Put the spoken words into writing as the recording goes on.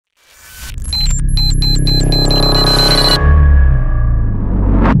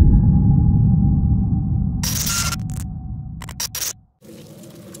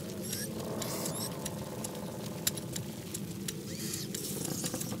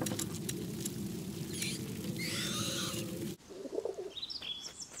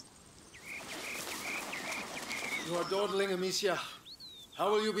are dawdling, Amicia.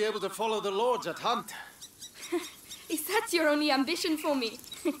 How will you be able to follow the lords at hunt? Is that your only ambition for me?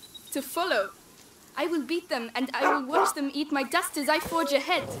 To follow? I will beat them, and I will watch them eat my dust as I forge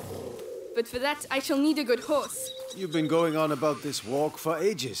ahead. But for that, I shall need a good horse. You've been going on about this walk for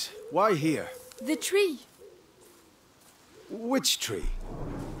ages. Why here? The tree. Which tree?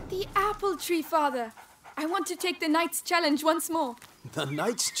 The apple tree, Father. I want to take the Knight's Challenge once more. The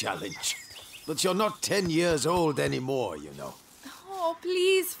Knight's Challenge? But you're not 10 years old anymore, you know. Oh,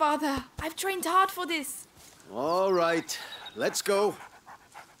 please, Father. I've trained hard for this. All right, let's go.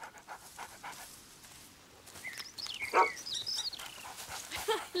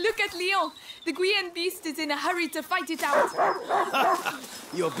 Look at Leon. The Guyenne beast is in a hurry to fight it out.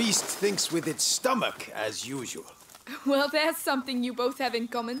 Your beast thinks with its stomach, as usual. Well, there's something you both have in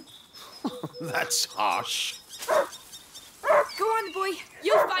common. That's harsh. Go on, boy.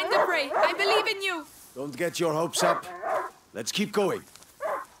 You'll find the prey. I believe in you. Don't get your hopes up. Let's keep going.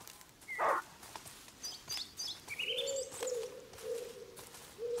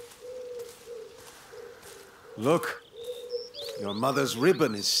 Look. Your mother's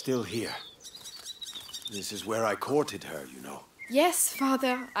ribbon is still here. This is where I courted her, you know. Yes,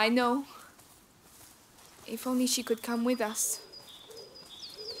 Father, I know. If only she could come with us.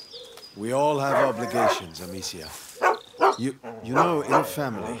 We all have obligations, Amicia. You know, in a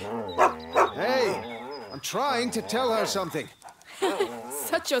family. Hey! I'm trying to tell her something.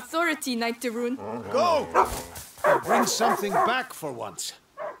 Such authority, Knight de Rune. Go! Bring something back for once.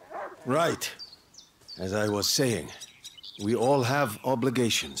 Right. As I was saying, we all have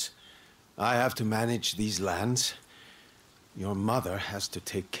obligations. I have to manage these lands. Your mother has to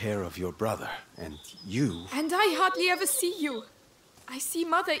take care of your brother, and you... And I hardly ever see you. I see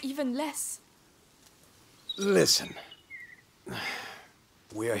Mother even less. Listen.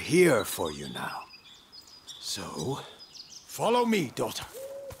 We're here for you now. So, follow me, daughter.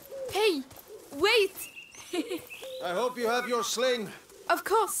 Hey, wait! I hope you have your sling. Of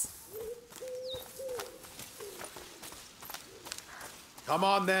course. Come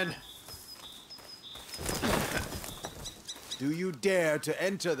on, then. Do you dare to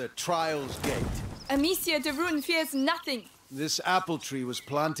enter the Trials Gate? Amicia de Rune fears nothing. This apple tree was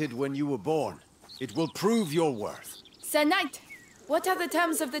planted when you were born. It will prove your worth. Sir Knight, what are the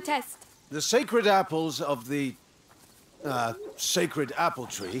terms of the test? The sacred apples of the... sacred apple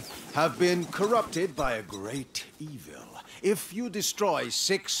tree have been corrupted by a great evil. If you destroy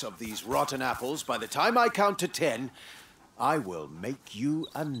 6 of these rotten apples by the time I count to 10, I will make you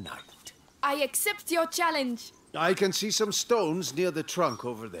a knight. I accept your challenge. I can see some stones near the trunk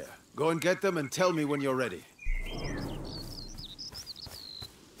over there. Go and get them and tell me when you're ready.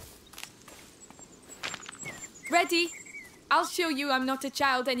 Ready? I'll show you I'm not a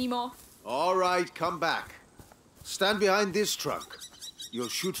child anymore. All right, come back. Stand behind this trunk. You'll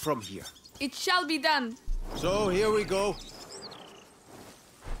shoot from here. It shall be done. So, here we go.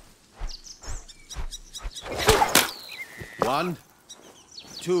 One,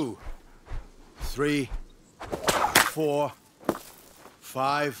 2, 3, 4,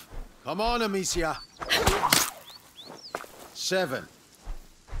 5. Come on, Amicia. 7,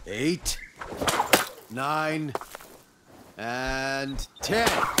 8, 9, and 10.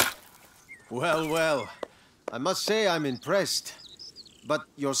 Well, well. I must say I'm impressed. But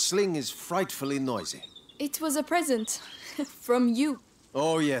your sling is frightfully noisy. It was a present. From you.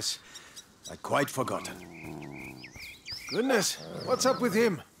 Oh, yes. I'd quite forgotten. Goodness, what's up with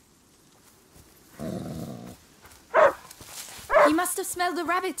him? He must have smelled the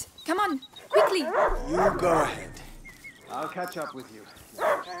rabbit. Come on, quickly. You go ahead. I'll catch up with you.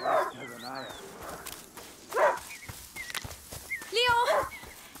 You're faster than I am. Leon,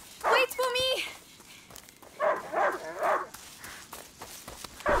 wait for me.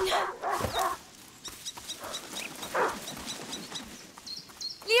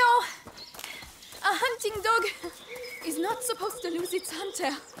 Leon, a hunting dog is not supposed to lose its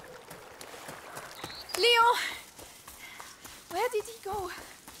hunter. Leon, where did he go?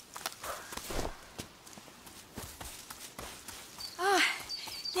 Ah,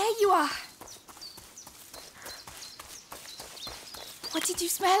 there you are. What did you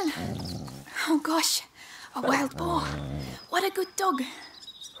smell? Oh gosh, a wild boar. What a good dog.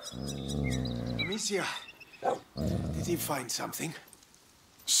 Amicia, did he find something?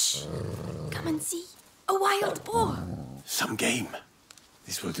 Shh, come and see. A wild boar. Some game.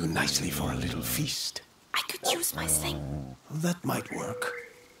 This will do nicely for a little feast. I could use my sling. That might work,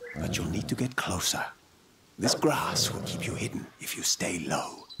 but you'll need to get closer. This grass will keep you hidden if you stay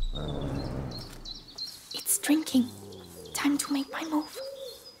low. It's drinking. Time to make my move.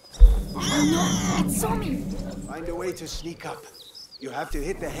 Oh no, it saw me. Find a way to sneak up. You have to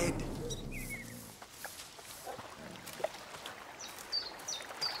hit the head.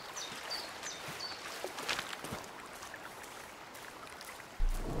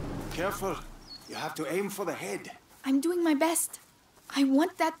 Careful. You have to aim for the head. I'm doing my best. I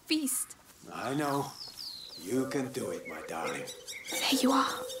want that feast. I know. You can do it, my darling. There you are.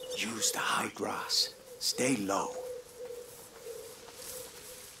 Use the high grass. Stay low.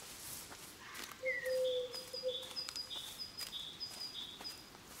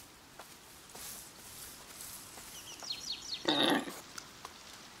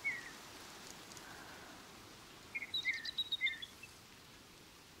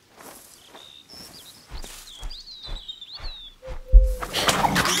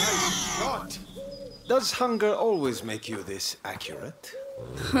 Does hunger always make you this accurate?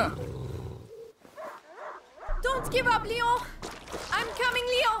 Huh. Don't give up, Leon! I'm coming,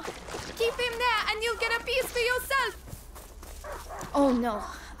 Leon! Keep him there and you'll get a piece for yourself! Oh no,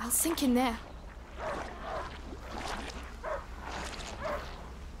 I'll sink in there.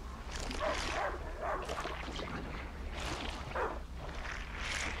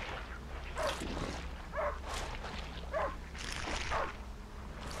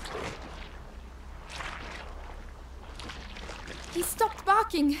 He stopped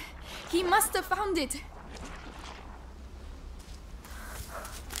barking. He must have found it.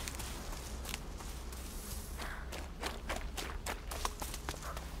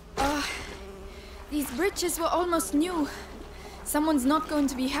 These bridges were almost new. Someone's not going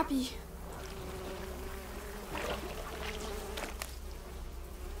to be happy.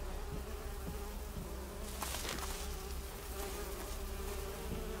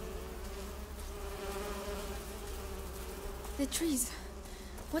 The trees.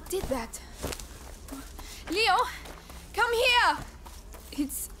 What did that? Leo! Come here!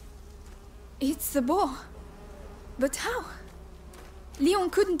 It's the boar. But how? Leon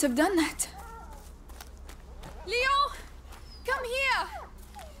couldn't have done that. Leo! Come here!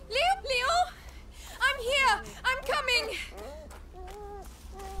 Leo! I'm here! I'm coming!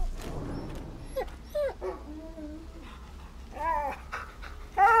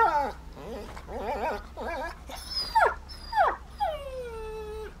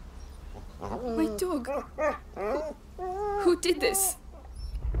 My dog. Who did this?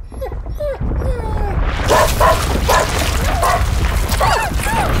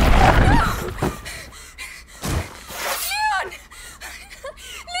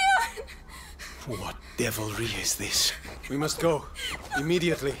 What devilry is this? We must go.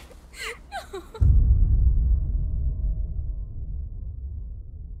 Immediately.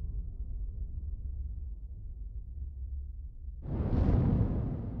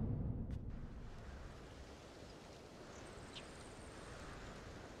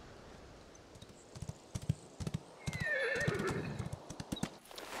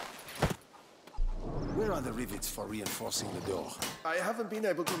 Where are the rivets for reinforcing the door? I haven't been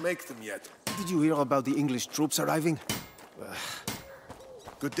able to make them yet. Did you hear about the English troops arriving?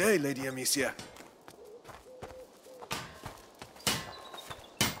 Good day, Lady Amicia.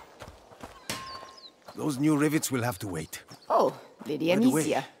 Those new rivets will have to wait. Oh, Lady By the way,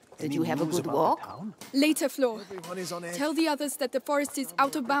 Amicia, did any you have a news good about walk? the town? Later, Flo. Everyone is on edge. Tell the others that the forest is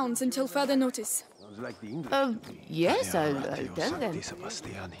out of bounds until further notice. Sounds like the English. Yes, I'll tell them.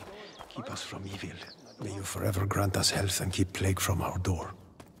 Keep us from evil. May you forever grant us health and keep plague from our door.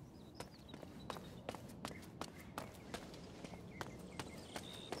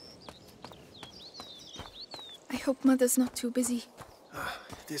 I hope Mother's not too busy.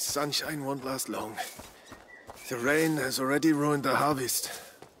 This sunshine won't last long. The rain has already ruined the harvest.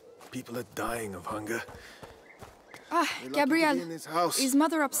 People are dying of hunger. Gabrielle. In his house. Is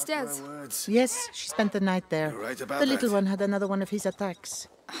Mother Mark upstairs? my words. Yes, she spent the night there. You're right about The little that. one had another one of his attacks.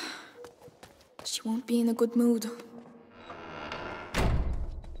 She won't be in a good mood.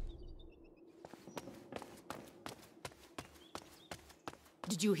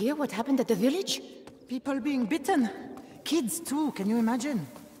 Did you hear what happened at the village? People being bitten. Kids too, can you imagine?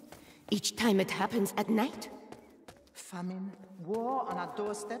 Each time it happens at night? Famine, war on our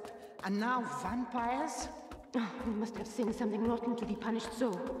doorstep, and now vampires? Oh, we must have seen something rotten to be punished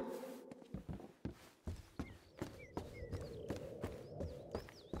so.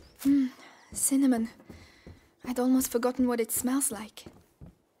 Cinnamon. I'd almost forgotten what it smells like.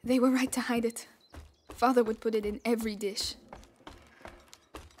 They were right to hide it. Father would put it in every dish.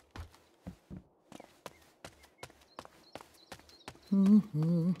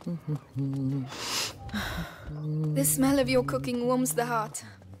 The smell of your cooking warms the heart.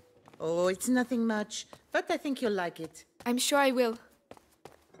 Oh, it's nothing much, but I think you'll like it. I'm sure I will.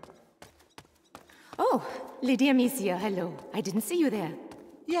 Oh, Lady Amicia, hello. I didn't see you there.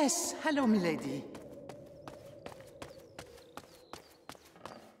 Yes, hello, milady.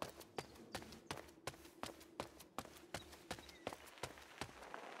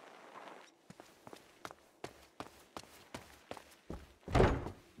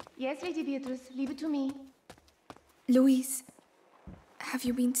 Yes, Lady Beatrice, leave it to me. Louise, have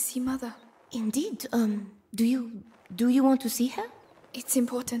you been to see Mother? Indeed, do you want to see her? It's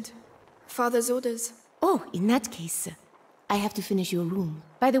important. Father's orders. Oh, in that case, I have to finish your room.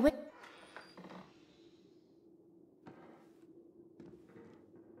 By the way...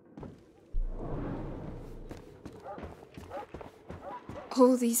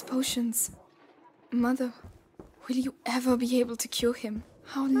 All these potions. Mother, will you ever be able to cure him?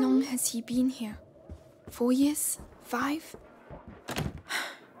 How long has he been here? 4 years? 5?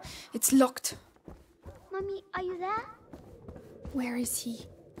 It's locked. Mommy, are you there? Where is he?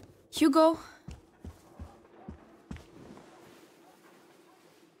 Hugo?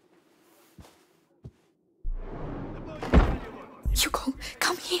 Hugo,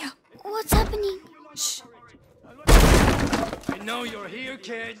 come here. What's happening? Shh. I know you're here,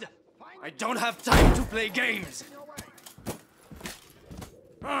 kid. I don't have time to play games.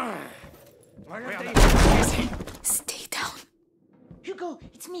 Where is he? Stay down. Hugo,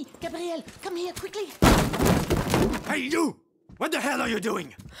 it's me, Gabrielle. Come here, quickly. Hey, you! What the hell are you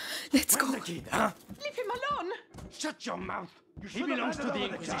doing? Let's go. Where's the kid, huh? Leave him alone. Shut your mouth. He belongs to the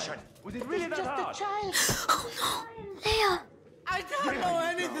Inquisition. Was it really just a child? Oh Leia! I don't know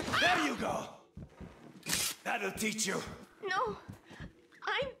anything. There you go. That'll teach you. No,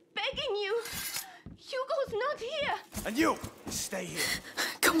 I'm begging you. Hugo's not here. And you, stay here. no.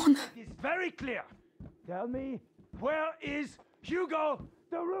 Come on. It's very clear. Tell me, where is Hugo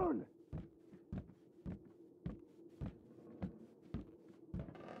the Rune?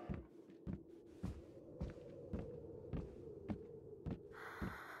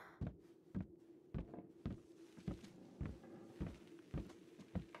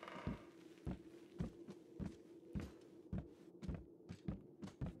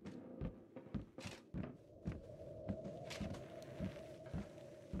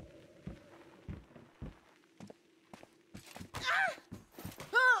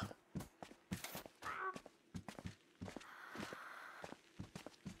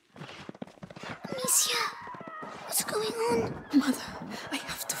 Amicia, what's going on? Mother, I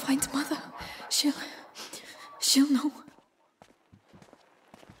have to find Mother. She'll know.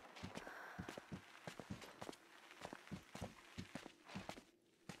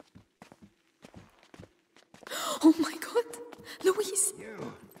 Oh my God, Louise.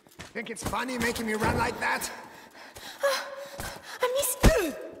 You think it's funny making me run like that?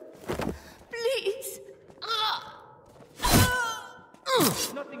 Amicia! Please!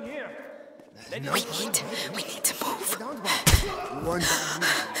 Nothing here. We need to move. Don't worry.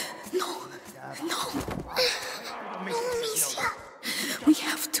 You won't No. We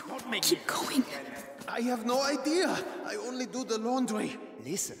have to keep going. I have no idea. I only do the laundry.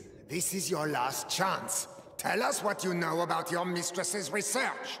 Listen, this is your last chance. Tell us what you know about your mistress's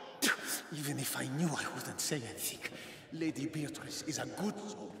research. Even if I knew, I wouldn't say anything. Lady Beatrice is a good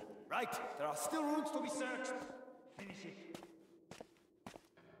soul. Right, there are still rooms to be searched. Finish it.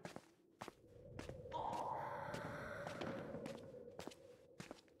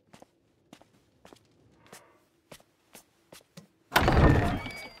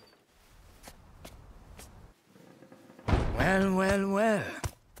 Well.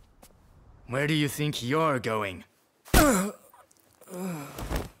 Where do you think you're going?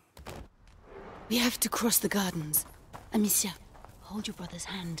 We have to cross the gardens. Amicia, hold your brother's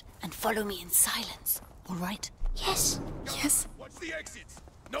hand and follow me in silence, all right? Yes. Yes, What's the exits?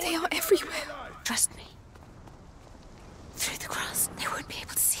 they are everywhere. Trust me. Through the grass, they won't be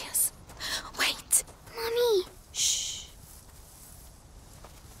able to see us. Wait! Mommy! Shh!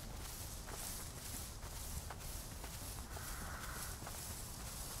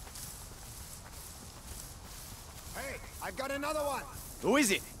 Hey, I've got another one. Who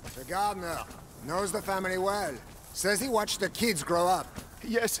is it? The gardener. Knows the family well. Says he watched the kids grow up.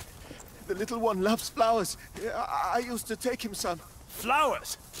 Yes, the little one loves flowers. I used to take him some.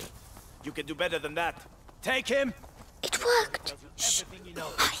 Flowers. You can do better than that. Take him. It worked! Everything you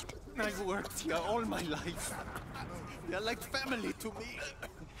know. Hide! I've worked here all my life. They're like family to me.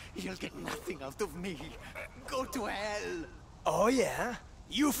 You'll get nothing out of me. Go to hell. Oh yeah?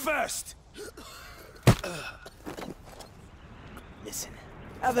 You first. Listen,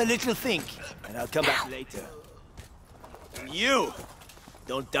 have a little think, and I'll come back later. And you!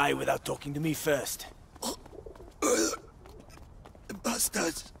 Don't die without talking to me first.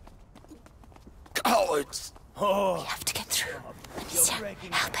 Bastards. Cowards. cowards. Oh, We have to get through. Amicia,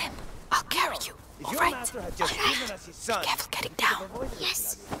 breaking help him. I'll carry you. if All your right. master had All just right. given us his son, Careful getting down.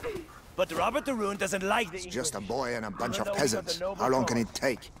 Yes. but Robert the Rune doesn't like the It's just a boy and a bunch Even of though we got peasants. the noble How long can cause. it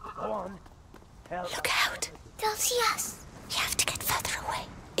take? Go on. Help. Look out. They'll see us. You have to get further away.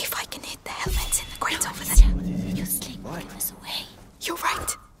 If I can hit the helmets in the ground over there, you'll sleep us away. You're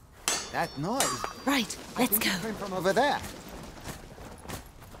right. That noise Right, let's go. came from over there.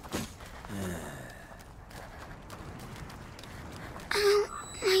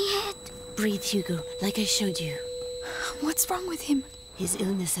 My head. Breathe, Hugo, like I showed you. What's wrong with him? His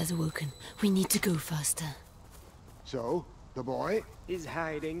illness has awoken. We need to go faster. So, the boy? He's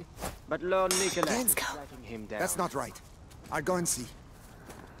hiding, but Lord Nicholas Let's is go. tracking him down. That's not right. I'll go and see.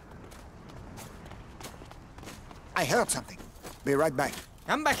 I heard something. Be right back.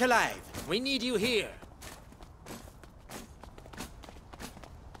 Come back alive. We need you here.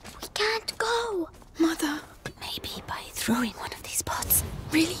 We can't go. Mother. Maybe by throwing one of these pots.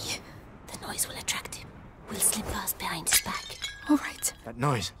 Really? The noise will attract him. We'll slip past behind his back. All right. That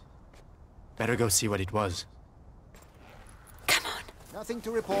noise. Better go see what it was. Come on. Nothing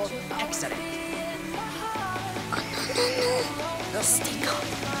to report. Excellent. Oh, no. Stay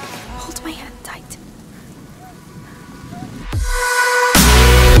calm.